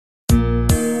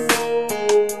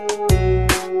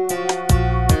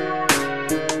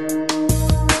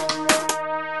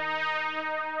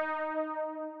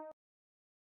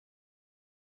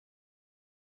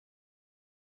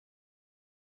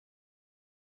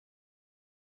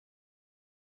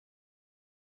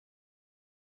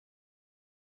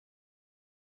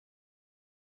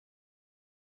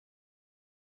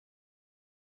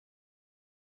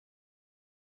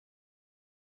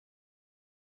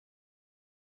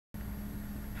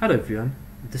Hello everyone,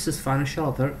 this is financial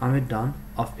author Ahmed Dawn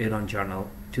of Aeroplan Journal.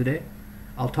 Today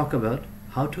I'll talk about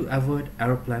how to avoid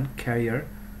aeroplane carrier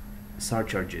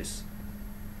surcharges.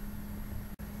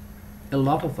 A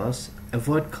lot of us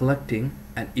avoid collecting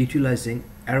and utilizing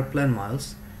aeroplane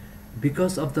miles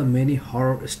because of the many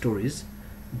horror stories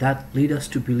that lead us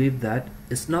to believe that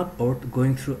it's not worth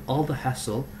going through all the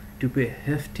hassle to pay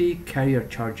hefty carrier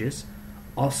charges,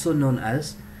 also known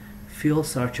as fuel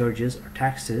surcharges or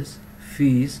taxes,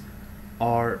 fees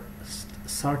or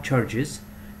surcharges,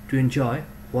 to enjoy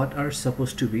what are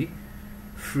supposed to be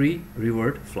free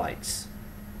reward flights.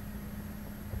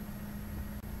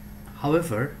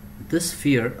 However, this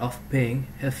fear of paying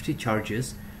hefty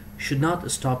charges should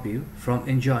not stop you from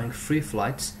enjoying free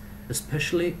flights,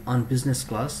 especially on business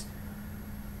class.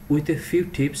 With a few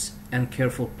tips and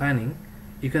careful planning,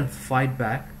 you can fight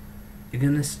back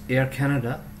against Air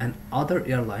Canada and other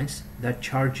airlines that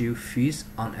charge you fees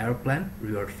on airplane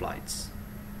reward flights.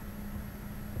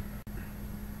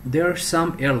 There are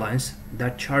some airlines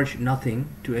that charge nothing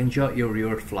to enjoy your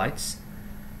reward flights,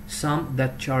 some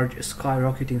that charge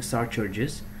skyrocketing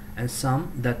surcharges, and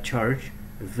some that charge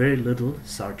very little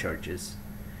surcharges.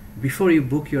 Before you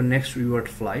book your next reward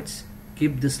flights,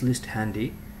 keep this list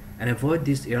handy and avoid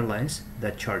these airlines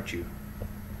that charge you.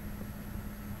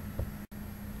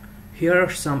 Here are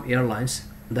some airlines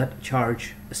that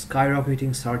charge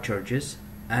skyrocketing surcharges,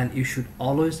 and you should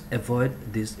always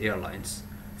avoid these airlines.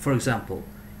 For example,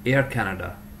 Air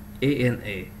Canada,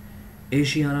 ANA,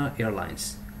 Asiana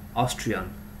Airlines,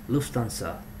 Austrian,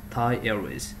 Lufthansa, Thai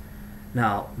Airways.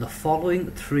 Now, the following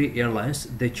three airlines,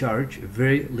 they charge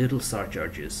very little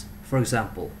surcharges. For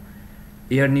example,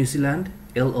 Air New Zealand,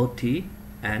 LOT,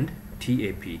 and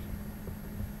TAP.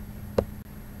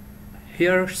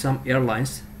 Here are some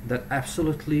airlines that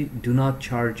absolutely do not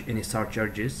charge any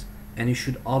surcharges, and you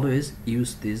should always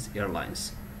use these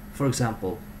airlines. For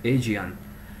example, Aegean,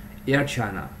 Air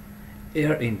China,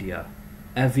 Air India,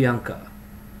 Avianca,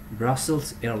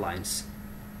 Brussels Airlines,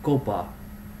 Copa,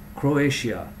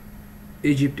 Croatia,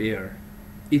 Egypt Air,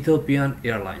 Ethiopian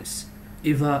Airlines,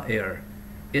 EVA Air,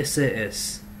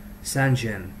 SAS,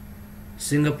 Shenzhen,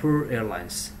 Singapore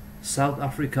Airlines, South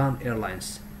African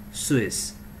Airlines,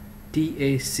 Swiss,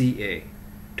 TACA,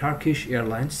 Turkish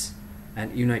Airlines,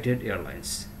 and United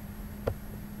Airlines.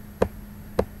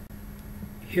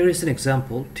 Here is an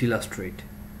example to illustrate.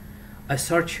 I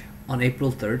searched on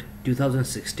April 3rd,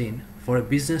 2016 for a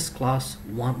business class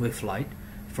one-way flight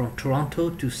from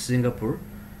Toronto to Singapore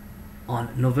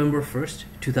on November 1st,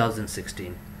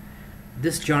 2016.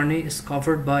 This journey is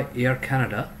covered by Air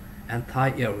Canada and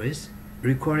Thai Airways,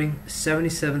 requiring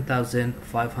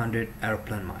 77,500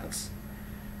 airplane miles.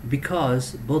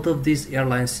 Because both of these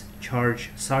airlines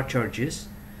charge surcharges,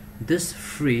 this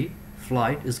free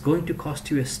flight is going to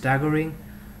cost you a staggering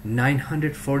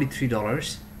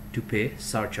 $943 to pay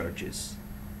surcharges.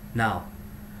 Now,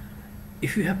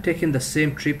 if you have taken the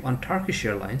same trip on Turkish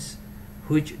Airlines,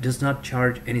 which does not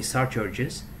charge any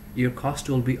surcharges, your cost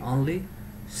will be only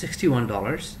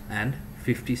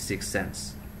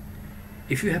 $61.56.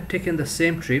 If you have taken the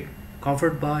same trip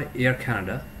covered by Air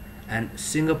Canada and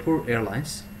Singapore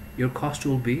Airlines, your cost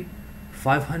will be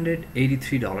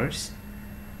 $583,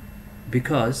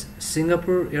 because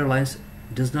Singapore Airlines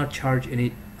does not charge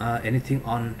anything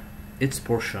on its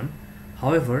portion.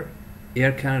 However,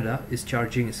 Air Canada is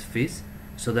charging its fees,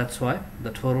 so that's why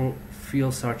the total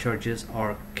fuel surcharges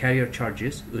or carrier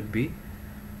charges would be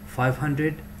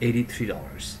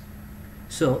 $583.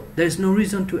 So there is no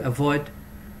reason to avoid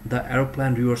the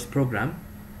Aeroplan Rewards program.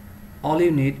 All you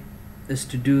need is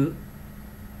to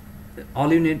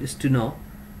know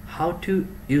how to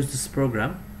use this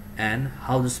program and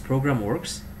how this program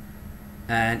works,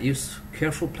 and use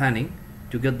careful planning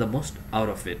to get the most out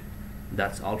of it.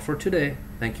 That's all for today.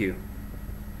 Thank you.